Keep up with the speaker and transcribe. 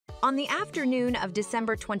On the afternoon of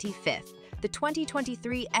December 25th, the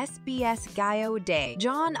 2023 SBS Gayo Day,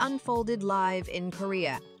 John unfolded live in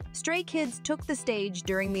Korea. Stray Kids took the stage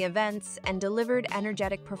during the events and delivered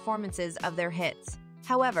energetic performances of their hits.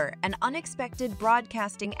 However, an unexpected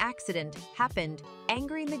broadcasting accident happened,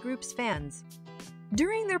 angering the group's fans.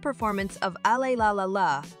 During their performance of Ale La La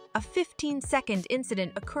La, a 15-second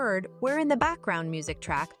incident occurred wherein the background music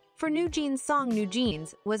track for NewJeans' song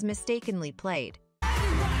NewJeans was mistakenly played.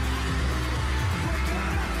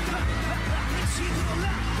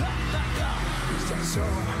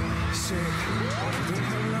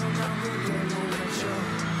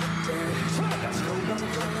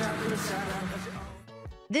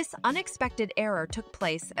 This unexpected error took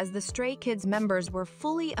place as the Stray Kids members were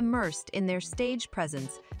fully immersed in their stage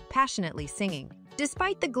presence, passionately singing.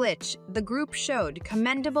 Despite the glitch, the group showed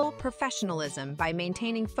commendable professionalism by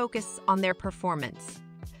maintaining focus on their performance.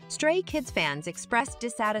 Stray Kids fans expressed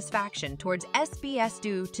dissatisfaction towards SBS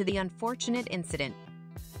due to the unfortunate incident,